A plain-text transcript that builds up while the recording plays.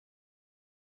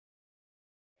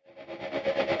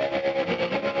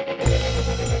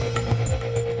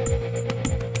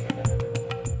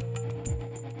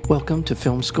Welcome to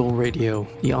Film School Radio,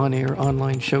 the on-air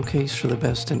online showcase for the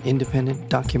best in independent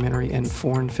documentary and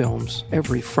foreign films,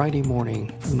 every Friday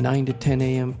morning from 9 to 10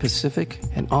 a.m. Pacific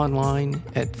and online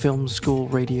at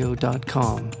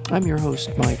filmschoolradio.com. I'm your host,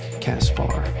 Mike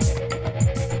Kaspar.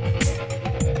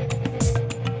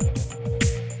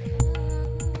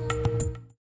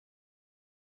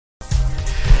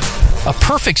 A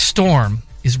perfect storm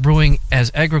is brewing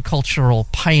as agricultural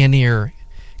pioneer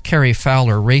Cary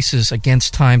Fowler races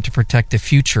against time to protect the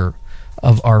future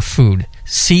of our food.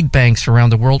 Seed banks around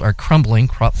the world are crumbling,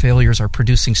 crop failures are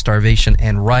producing starvation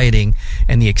and rioting,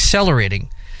 and the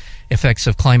accelerating effects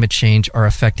of climate change are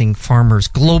affecting farmers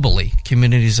globally.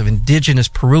 Communities of indigenous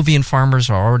Peruvian farmers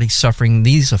are already suffering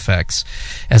these effects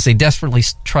as they desperately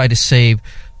try to save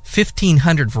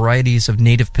 1,500 varieties of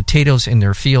native potatoes in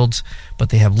their fields, but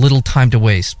they have little time to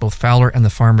waste. Both Fowler and the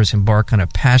farmers embark on a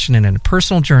passionate and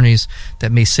personal journeys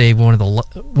that may save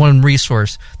one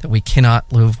resource that we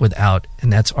cannot live without,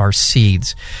 and that's our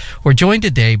seeds. We're joined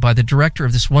today by the director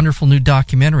of this wonderful new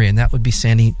documentary, and that would be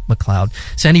Sandy McLeod.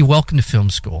 Sandy, welcome to Film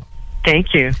School.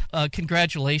 Thank you.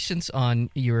 Congratulations on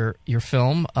your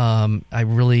film. I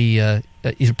really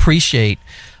appreciate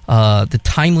the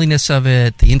timeliness of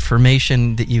it, the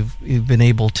information that you've been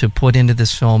able to put into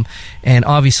this film, and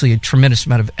obviously a tremendous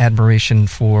amount of admiration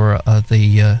for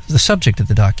the subject of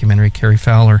the documentary, Cary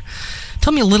Fowler.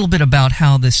 Tell me a little bit about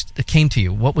how this came to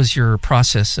you. What was your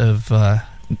process of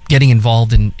getting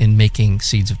involved in making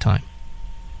Seeds of Time?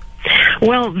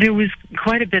 Well, there was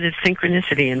quite a bit of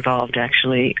synchronicity involved,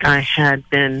 actually. I had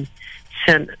been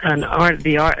sent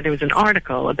there was an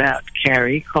article about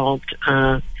Cary called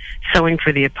Sowing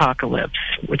for the Apocalypse,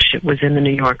 which was in the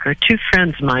New Yorker. Two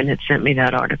friends of mine had sent me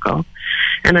that article,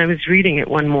 and I was reading it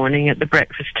one morning at the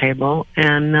breakfast table,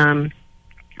 and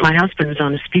my husband was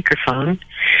on a speakerphone,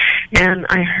 and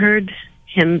I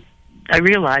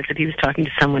realized that he was talking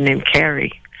to someone named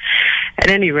Cary. At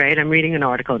any rate, I'm reading an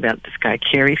article about this guy,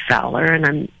 Cary Fowler,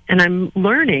 and I'm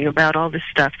learning about all this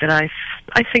stuff that I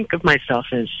think of myself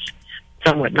as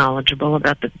somewhat knowledgeable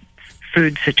about the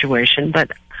food situation,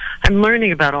 but I'm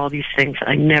learning about all these things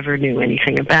I never knew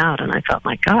anything about, and I thought,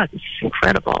 my God, this is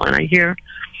incredible. And I hear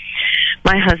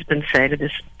my husband say to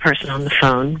this person on the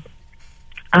phone,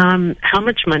 how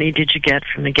much money did you get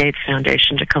from the Gates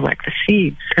Foundation to collect the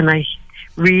seeds? And I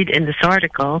read in this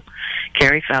article,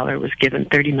 Cary Fowler was given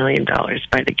 $30 million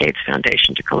by the Gates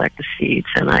Foundation to collect the seeds,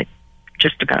 and I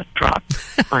just about dropped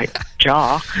my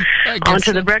jaw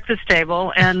onto the breakfast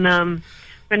table. And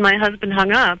when my husband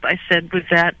hung up, I said, was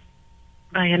that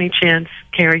by any chance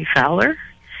Cary Fowler?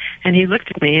 And he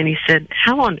looked at me and he said,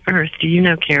 how on earth do you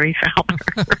know Cary Fowler?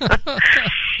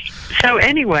 So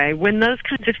anyway, when those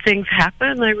kinds of things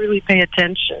happen, I really pay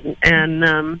attention. And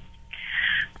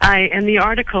the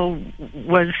article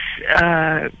was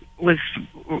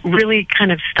really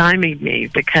kind of stymied me,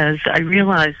 because I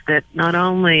realized that not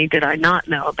only did I not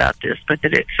know about this, but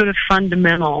that it's sort of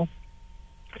fundamental,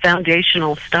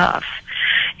 foundational stuff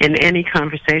in any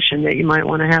conversation that you might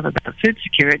want to have about food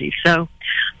security. So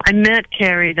I met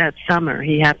Cary that summer.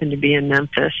 He happened to be in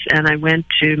Memphis, and I went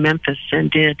to Memphis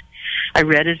and I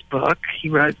read his book. He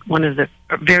wrote one of the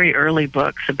very early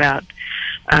books about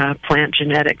plant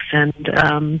genetics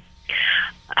and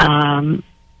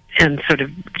sort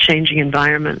of changing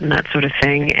environment and that sort of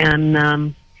thing. And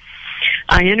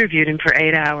I interviewed him for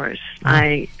 8 hours.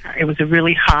 It was a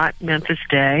really hot Memphis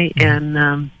day,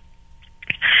 and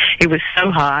it was so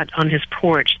hot on his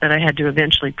porch that I had to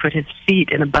eventually put his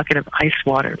feet in a bucket of ice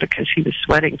water because he was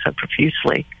sweating so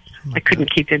profusely. I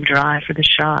couldn't keep him dry for the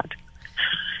shot.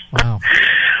 Wow.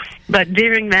 But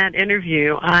during that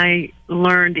interview, I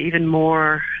learned even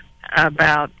more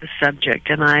about the subject,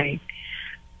 and I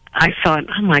thought,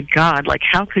 oh my God, like,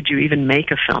 how could you even make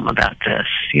a film about this?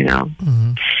 You know,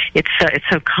 Mm-hmm. It's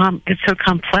so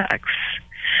complex.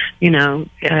 You know,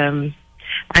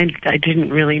 I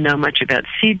didn't really know much about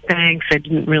seed banks. I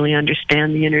didn't really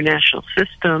understand the international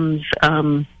systems.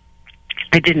 I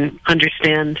didn't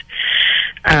understand.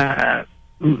 I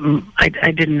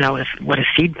didn't know what a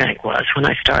seed bank was when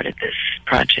I started this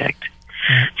project.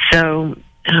 Right. So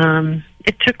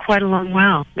it took quite a long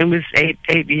while. It was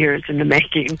eight years in the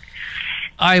making.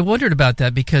 I wondered about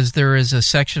that because there is a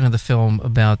section of the film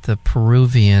about the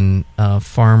Peruvian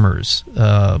farmers,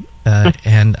 and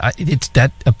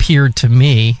that appeared to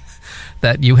me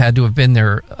that you had to have been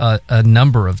there a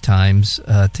number of times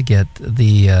to get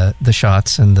the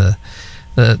shots and the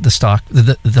stock,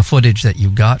 the footage that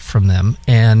you got from them.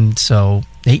 And so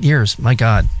 8 years, my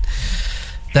God.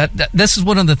 This is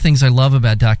one of the things I love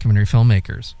about documentary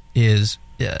filmmakers is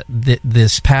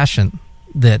this passion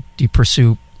that you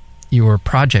pursue your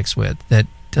projects with, that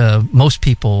most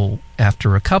people,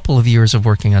 after a couple of years of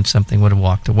working on something, would have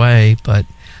walked away. But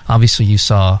obviously, you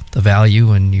saw the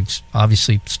value, and you've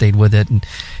obviously stayed with it. And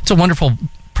it's a wonderful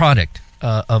product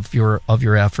of your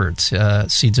efforts,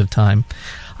 Seeds of Time.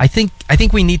 I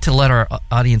think we need to let our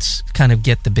audience kind of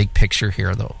get the big picture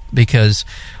here, though, because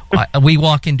we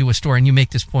walk into a store, and you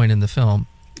make this point in the film.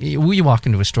 You walk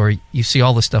into a store, you see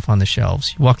all the stuff on the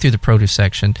shelves. You walk through the produce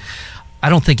section. I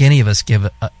don't think any of us give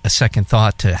a second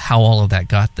thought to how all of that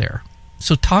got there.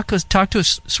 So talk to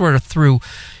us sort of through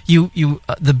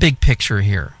the big picture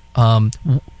here.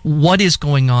 What is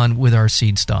going on with our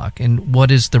seed stock, and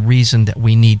what is the reason that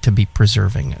we need to be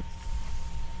preserving it?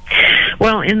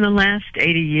 Well, in the last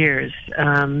 80 years,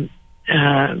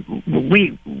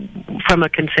 we, from a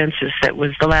consensus that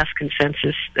was the last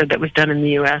consensus that was done in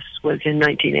the U.S. was in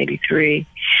 1983,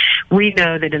 we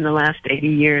know that in the last 80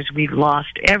 years we've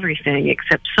lost everything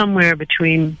except somewhere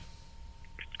between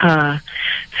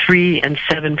 3 and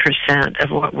 7%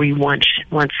 of what we once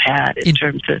had in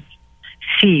terms of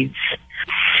seeds.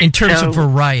 In terms of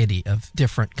variety of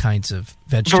different kinds of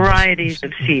vegetables. Varieties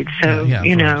of seeds. So,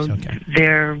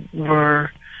 there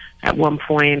were at one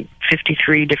point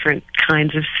 53 different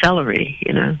kinds of celery.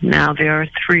 Now there are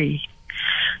 3.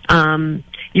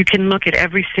 You can look at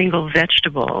every single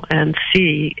vegetable and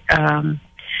see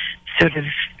sort of,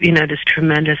 this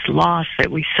tremendous loss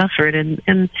that we suffered.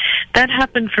 And that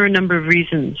happened for a number of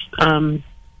reasons.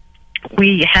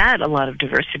 We had a lot of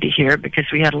diversity here because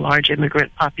we had a large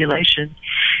immigrant population.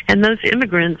 And those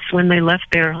immigrants, when they left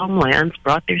their homelands,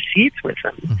 brought their seeds with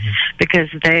them because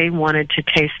they wanted to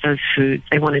taste those foods.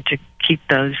 They wanted to keep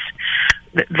those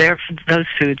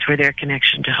foods were their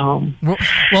connection to home.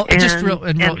 So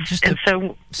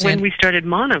when we started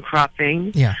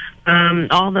monocropping,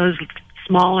 all those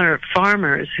smaller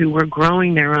farmers who were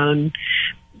growing their own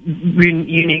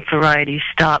unique varieties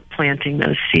stopped planting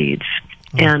those seeds.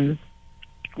 And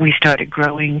we started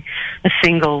growing a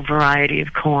single variety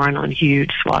of corn on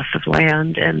huge swaths of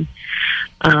land, and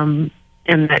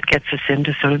that gets us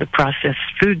into sort of the processed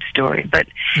food story. But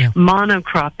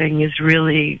monocropping is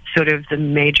really sort of the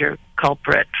major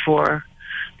culprit for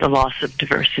the loss of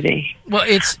diversity. Well,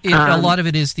 a lot of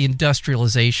it is the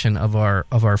industrialization of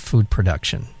our food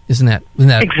production. Isn't that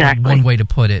exactly one way to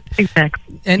put it?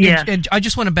 Exactly. And I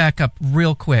just want to back up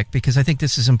real quick because I think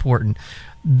this is important.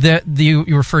 You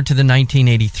referred to the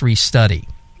 1983 study,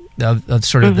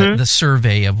 sort of the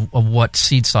survey of what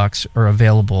seed stocks are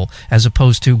available, as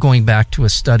opposed to going back to a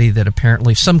study that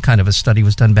apparently some kind of a study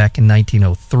was done back in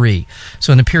 1903.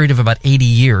 So in a period of about 80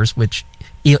 years, which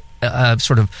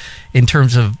sort of in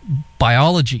terms of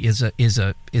biology is a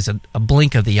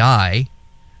blink of the eye,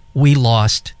 we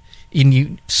lost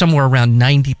somewhere around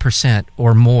 90%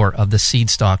 or more of the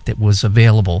seed stock that was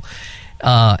available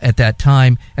at that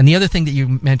time. And the other thing that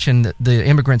you mentioned, the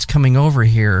immigrants coming over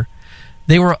here,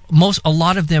 a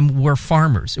lot of them were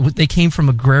farmers. They came from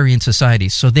agrarian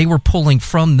societies, so they were pulling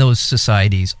from those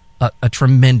societies a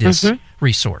tremendous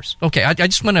resource. Okay, I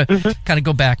just want to kind of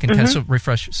go back and kind of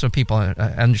refresh so people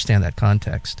understand that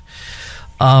context.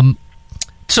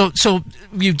 So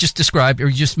you just described, or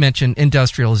you just mentioned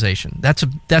industrialization.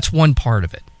 That's one part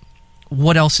of it.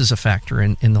 What else is a factor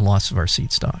in the loss of our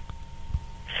seed stock?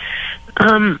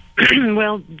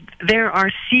 Well, there are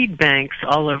seed banks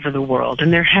all over the world,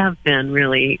 and there have been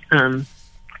really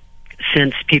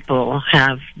since people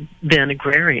have been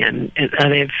agrarian.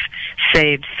 They've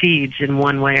saved seeds in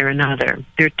one way or another.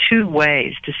 There are 2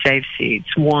 ways to save seeds.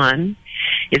 One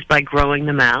is by growing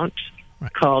them out,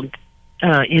 called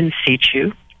in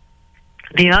situ.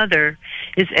 The other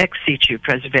is ex situ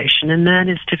preservation, and that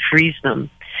is to freeze them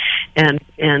and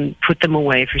put them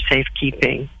away for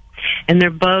safekeeping. And they're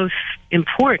both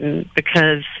important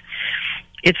because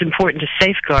it's important to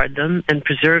safeguard them and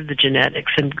preserve the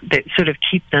genetics and sort of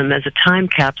keep them as a time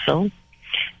capsule.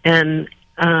 And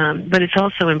but it's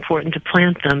also important to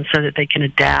plant them so that they can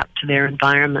adapt to their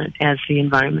environment as the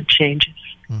environment changes.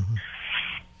 Go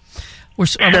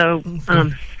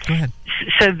ahead.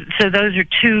 So those are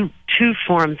two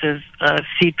forms of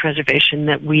seed preservation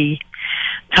that we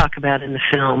talk about in the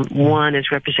film. One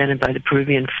is represented by the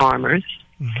Peruvian farmers,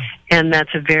 and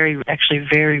that's a very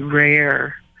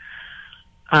rare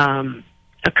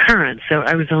occurrence. So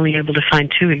I was only able to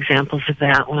find 2 examples of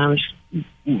that when I was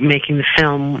making the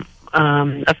film,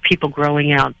 of people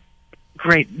growing out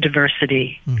great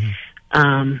diversity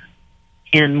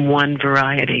in one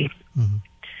variety.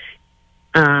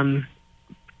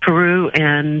 Peru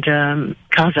and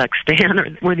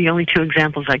Kazakhstan were the only 2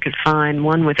 examples I could find,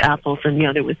 one with apples and the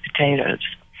other with potatoes.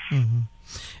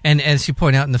 And as you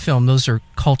point out in the film, those are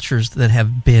cultures that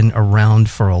have been around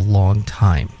for a long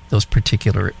time. those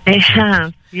particular. They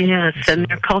have, yes, and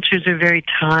their cultures are very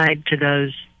tied to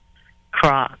those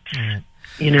crops, right.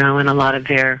 And a lot of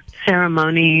their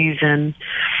ceremonies and,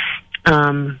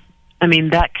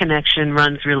 that connection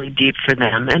runs really deep for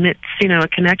them. And it's, a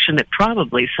connection that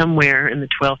probably somewhere in the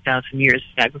 12,000 years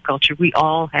of agriculture we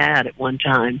all had at one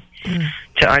time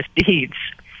to our seeds.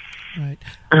 Right.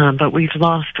 But we've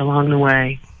lost along the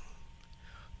way.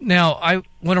 Now, I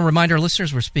want to remind our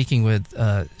listeners we're speaking with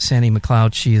Sandy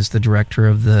McLeod. She is the director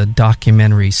of the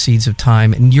documentary Seeds of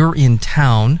Time, and you're in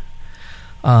town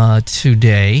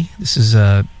today. This is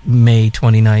May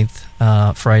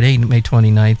 29th, Friday, May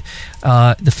 29th.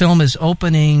 The film is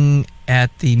opening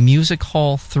at the Music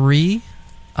Hall 3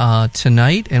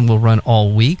 tonight and will run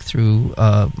all week through,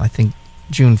 I think,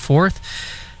 June 4th.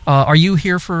 Are you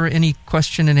here for any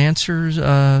question and answers,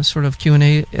 sort of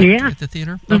Q&A at the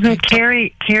theater? Okay.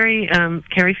 Carrie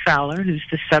Fowler, who's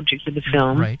the subject of the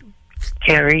film. Right.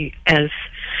 Carrie, as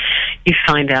you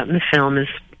find out in the film, is,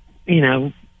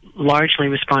 largely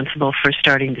responsible for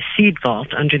starting the Seed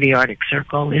Vault under the Arctic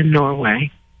Circle in Norway.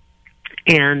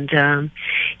 And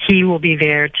he will be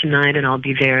there tonight, and I'll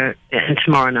be there, and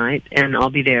tomorrow night, and I'll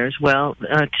be there as well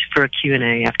for a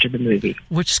Q&A after the movie.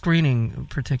 Which screening in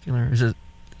particular? Is it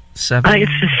 7?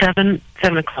 It's the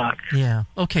 7 o'clock. Yeah.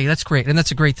 Okay, that's great. And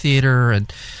that's a great theater.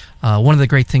 And one of the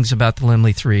great things about the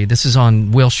Laemmle 3, this is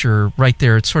on Wilshire, right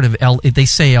there. It's sort of, they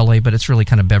say L.A., but it's really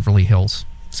kind of Beverly Hills.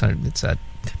 So it's that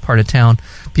part of town.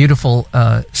 Beautiful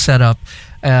setup.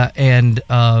 And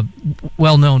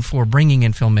well known for bringing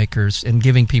in filmmakers and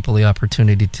giving people the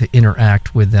opportunity to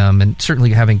interact with them. And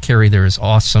certainly having Carrie there is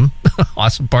awesome.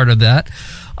 Awesome part of that.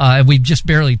 We've just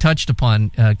barely touched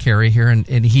upon Carrie here,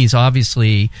 and he's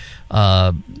obviously,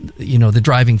 the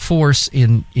driving force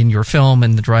in your film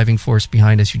and the driving force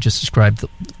behind, as you just described,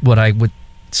 what I would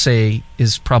say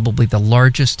is probably the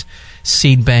largest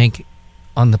seed bank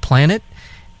on the planet.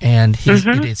 And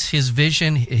it's his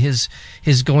vision, his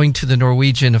going to the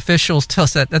Norwegian officials. Tell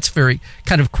us that's very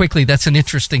kind of quickly. That's an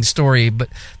interesting story, but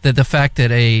the fact that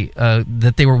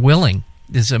that they were willing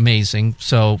is amazing.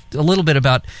 So a little bit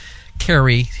about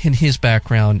Carrie and his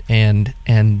background and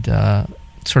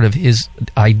sort of his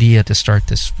idea to start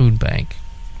this food bank.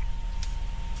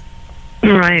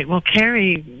 Right. Well,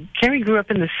 Carrie grew up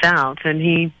in the South, and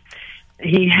he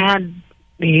had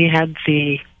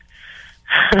the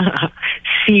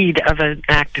seed of an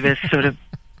activist sort of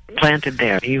planted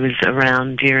there. He was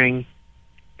around during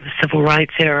the Civil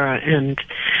Rights era, and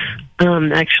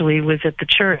actually was at the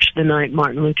church the night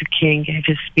Martin Luther King gave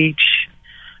his speech.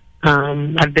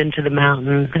 I've been to the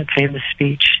mountain, that famous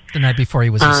speech. The night before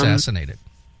he was assassinated.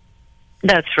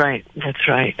 That's right.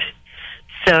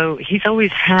 So he's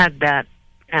always had that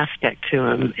aspect to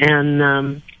him,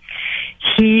 and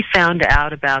he found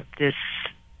out about this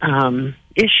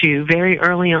issue very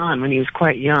early on when he was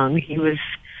quite young. He was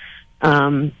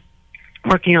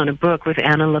working on a book with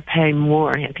Anna LePay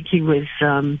Moore. I think he was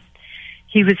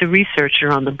a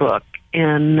researcher on the book,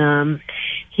 and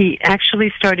he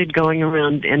actually started going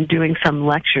around and doing some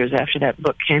lectures after that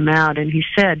book came out. And he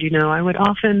said, I would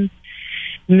often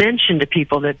mention to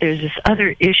people that there's this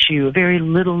other issue, a very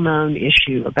little known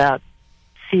issue about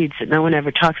seeds that no one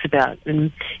ever talks about.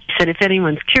 And he said, if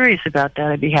anyone's curious about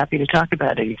that, I'd be happy to talk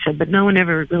about it. He said, but no one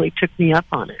ever really took me up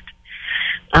on it.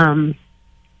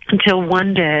 Until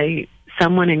one day,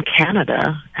 someone in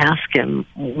Canada asked him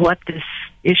what this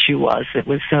issue was that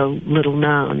was so little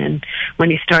known. And when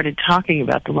he started talking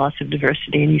about the loss of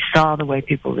diversity and he saw the way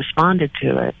people responded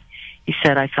to it, he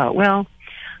said, I thought, well,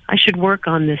 I should work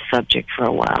on this subject for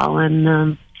a while, and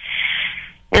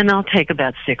I'll take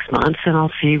about 6 months and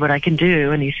I'll see what I can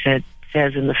do. And he says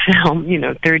in the film,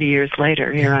 30 years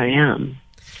later, here I am.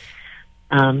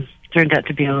 Turned out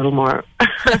to be a little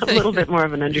bit more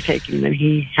of an undertaking than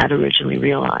he had originally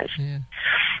realized. Yeah.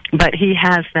 But he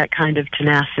has that kind of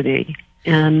tenacity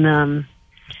and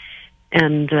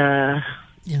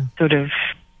sort of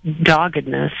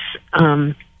doggedness.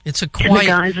 It's a in the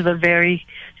guise of a very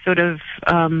sort of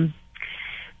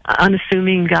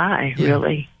unassuming guy,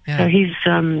 really. Yeah. So he's,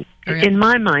 in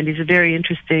my mind, he's a very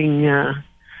interesting,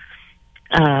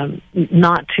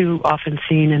 not too often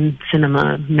seen in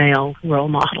cinema male role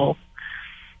model.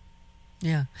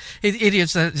 Yeah, it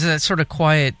is that sort of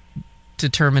quiet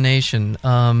determination.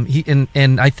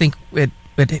 And I think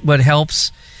what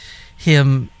helps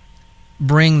him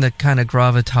bring the kind of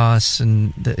gravitas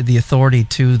and the authority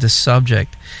to the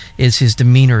subject is his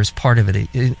demeanor as part of it.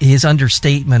 His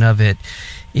understatement of it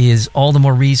is all the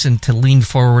more reason to lean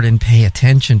forward and pay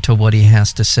attention to what he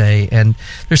has to say. And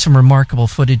there's some remarkable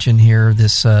footage in here,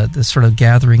 this sort of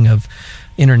gathering of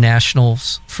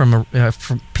internationals from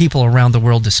people around the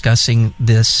world discussing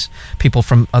this, people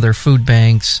from other food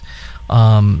banks.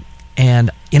 And,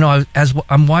 as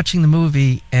I'm watching the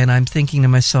movie and I'm thinking to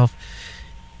myself,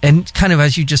 and kind of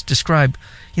as you just described,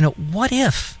 what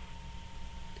if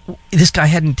this guy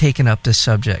hadn't taken up this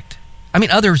subject? I mean,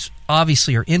 others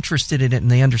obviously are interested in it and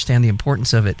they understand the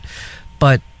importance of it,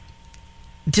 but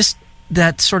just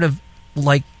that sort of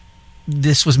like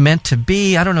this was meant to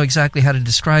be. I don't know exactly how to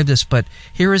describe this, but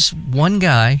here is one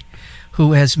guy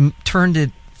who has turned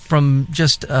it from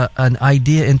just an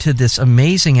idea into this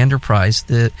amazing enterprise.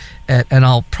 And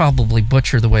I'll probably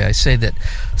butcher the way I say that.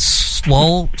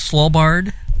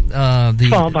 Svalbard.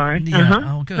 Svalbard. Yeah.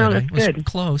 Oh, good. No, that's I was good.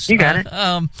 Close. You got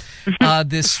it.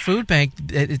 This food bank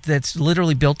that's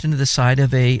literally built into the side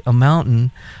of a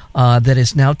mountain that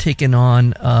is now taken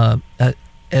on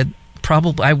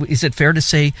probably. Is it fair to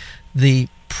say the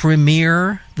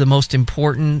most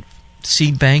important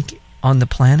seed bank on the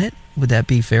planet? Would that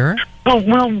be fair?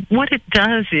 Well, what it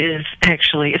does is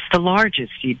actually, it's the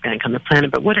largest seed bank on the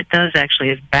planet, but what it does actually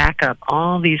is back up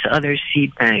all these other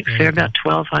seed banks. There are about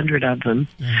 1,200 of them,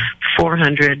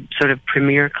 400 sort of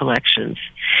premier collections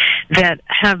that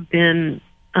have been,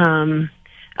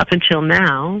 up until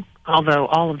now, although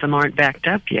all of them aren't backed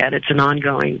up yet, it's an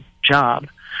ongoing job,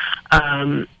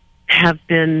 have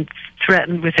been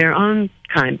threatened with their own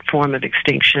form of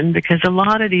extinction, because a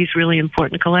lot of these really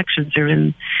important collections are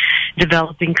in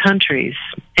developing countries,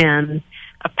 and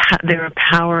they're a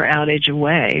power outage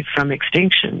away from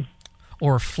extinction.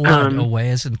 Or flood away,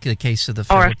 as in the case of the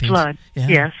Philippines. Or a flood,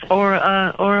 yes. Or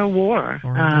a war.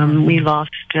 We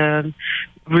lost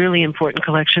really important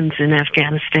collections in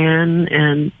Afghanistan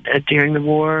and during the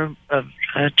war of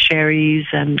cherries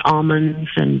and almonds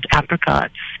and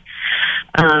apricots.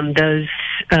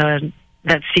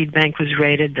 That seed bank was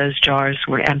raided. Those jars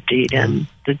were emptied, and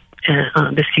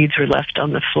the seeds were left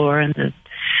on the floor, and the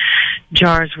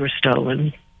jars were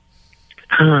stolen.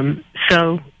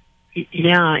 So,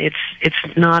 yeah,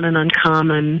 it's not an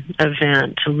uncommon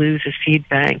event to lose a seed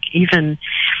bank, even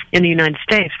in the United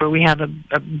States, where we have a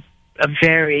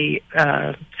very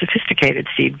sophisticated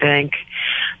seed bank.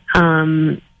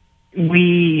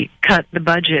 We cut the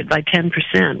budget by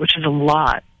 10%, which is a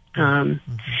lot.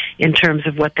 In terms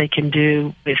of what they can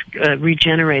do with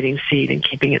regenerating seed and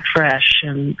keeping it fresh,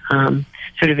 and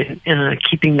sort of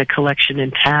keeping the collection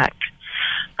intact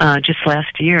just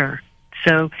last year.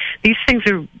 So these things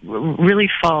really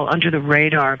fall under the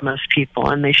radar of most people,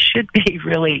 and they should be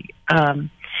really,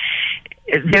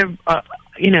 they're,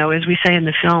 as we say in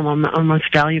the film, a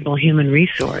most valuable human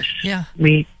resource. Yeah.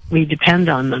 We depend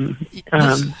on them.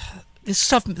 This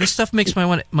stuff makes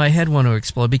my head want to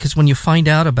explode, because when you find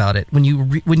out about it, when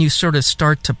you sort of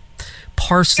start to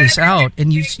parse this out,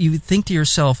 and you think to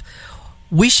yourself,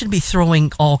 we should be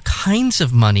throwing all kinds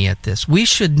of money at this. We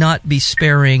should not be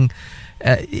sparing,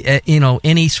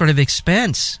 any sort of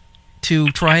expense to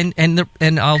try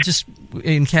and I'll just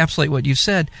encapsulate what you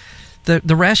said.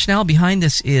 The rationale behind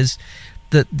this is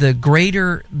the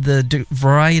greater the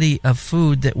variety of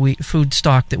food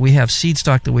stock that we have, seed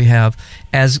stock that we have,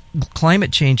 as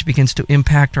climate change begins to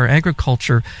impact our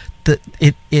agriculture,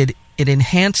 it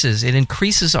enhances, it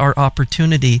increases our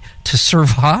opportunity to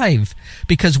survive,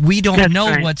 because we don't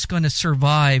know what's going to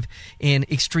survive in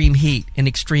extreme heat, in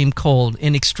extreme cold,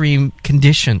 in extreme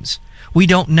conditions. We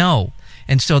don't know.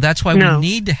 And so that's why we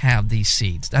need to have these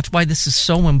seeds. That's why this is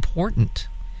so important.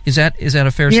 Is that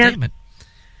a fair statement?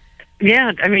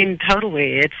 Yeah, I mean,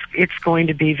 totally. It's going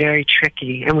to be very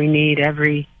tricky, and we need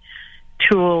every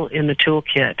tool in the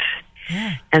toolkit.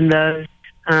 Yeah. And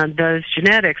those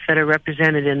genetics that are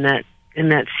represented in that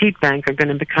seed bank are going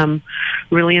to become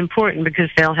really important,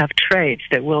 because they'll have traits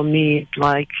that we'll need,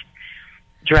 like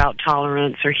drought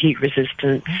tolerance or heat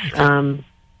resistance,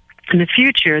 in the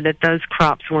future, that those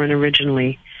crops weren't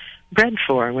originally bred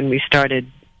for when we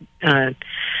started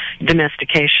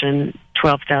domestication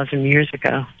 12,000 years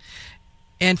ago.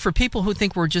 And for people who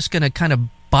think we're just going to kind of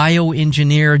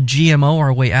bioengineer, GMO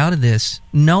our way out of this,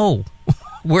 no,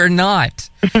 we're not.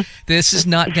 This is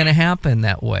not going to happen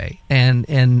that way. And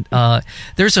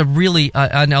there's a really,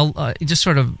 I know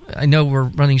we're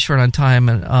running short on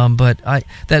time, but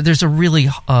there's a really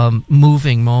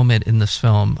moving moment in this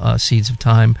film, Seeds of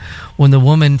Time, when the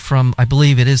woman from, I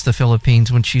believe it is the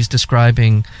Philippines, when she's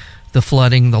describing the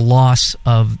flooding, the loss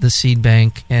of the seed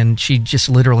bank, and she just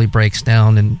literally breaks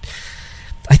down. And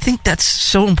I think that's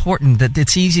so important, that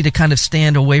it's easy to kind of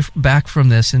stand back from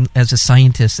this, and as a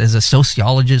scientist, as a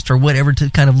sociologist, or whatever, to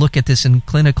kind of look at this in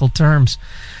clinical terms.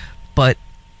 But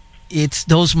it's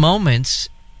those moments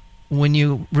when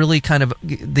you really kind of,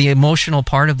 the emotional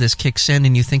part of this kicks in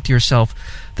and you think to yourself,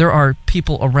 there are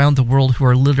people around the world who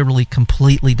are literally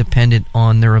completely dependent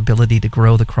on their ability to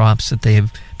grow the crops that they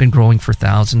have been growing for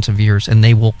thousands of years, and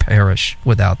they will perish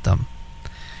without them.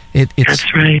 That's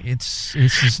right. This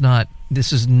is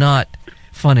not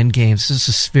fun and games. This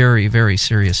is very, very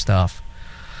serious stuff.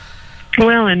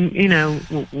 Well, and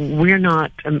we're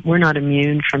not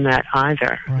immune from that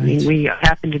either. Right. I mean, we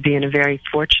happen to be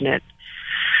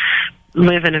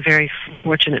live in a very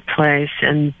fortunate place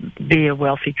and be a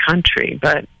wealthy country,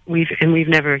 but we've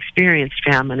never experienced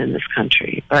famine in this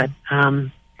country. But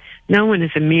no one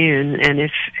is immune,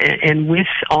 and with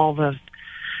all the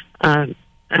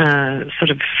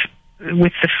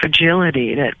with the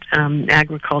fragility that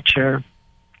agriculture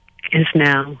is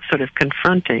now sort of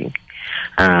confronting.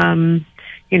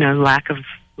 Lack of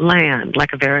land,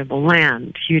 lack of arable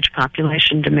land, huge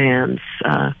population demands,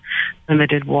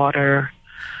 limited water,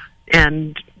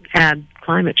 and add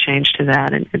climate change to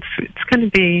that, and it's going to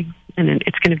be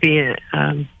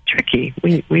tricky.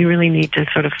 We really need to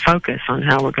sort of focus on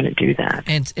how we're going to do that.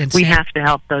 And we have to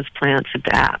help those plants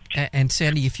adapt. And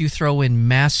Sandy, if you throw in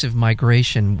massive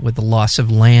migration with the loss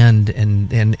of land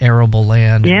and arable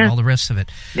land and all the rest of it,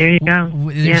 there you go.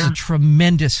 There's a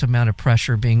tremendous amount of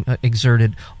pressure being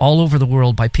exerted all over the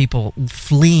world by people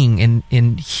fleeing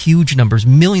in huge numbers.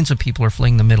 Millions of people are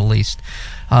fleeing the Middle East.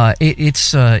 We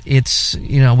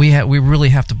really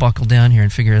have to buckle down here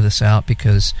and figure this out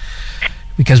because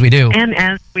we do. And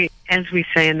as we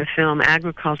say in the film,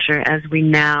 agriculture as we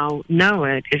now know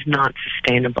it is not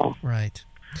sustainable. Right.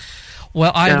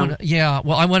 Well,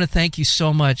 I want to thank you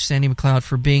so much, Sandy McLeod,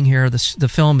 for being here. The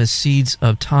film is Seeds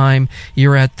of Time.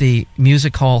 You're at the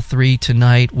Music Hall 3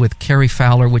 tonight with Carrie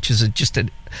Fowler, which is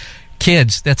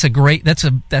kids. That's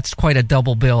quite a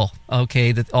double bill.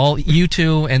 Okay, all you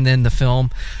two and then the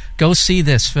film. Go see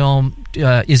this film.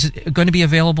 Is it going to be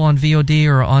available on VOD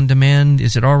or on demand?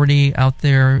 Is it already out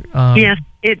there? Yes,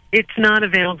 it's not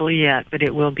available yet, but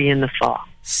it will be in the fall.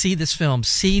 See this film,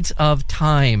 Seeds of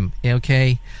Time,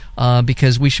 okay?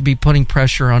 Because we should be putting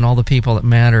pressure on all the people that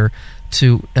matter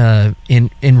to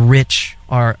enrich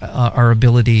our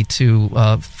ability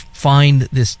to find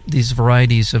these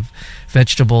varieties of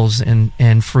vegetables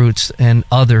and fruits and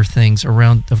other things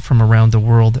from around the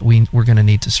world that we're going to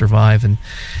need to survive. And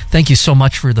thank you so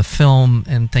much for the film,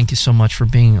 and thank you so much for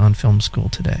being on Film School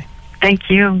today. Thank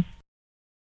you.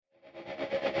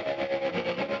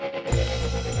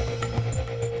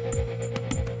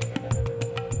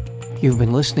 You've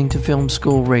been listening to Film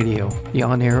School Radio, the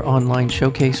on-air online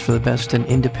showcase for the best in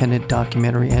independent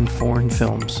documentary and foreign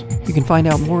films. You can find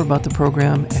out more about the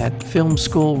program at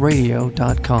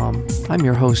filmschoolradio.com. I'm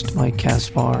your host, Mike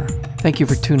Kaspar. Thank you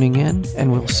for tuning in,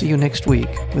 and we'll see you next week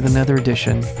with another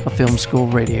edition of Film School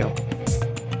Radio.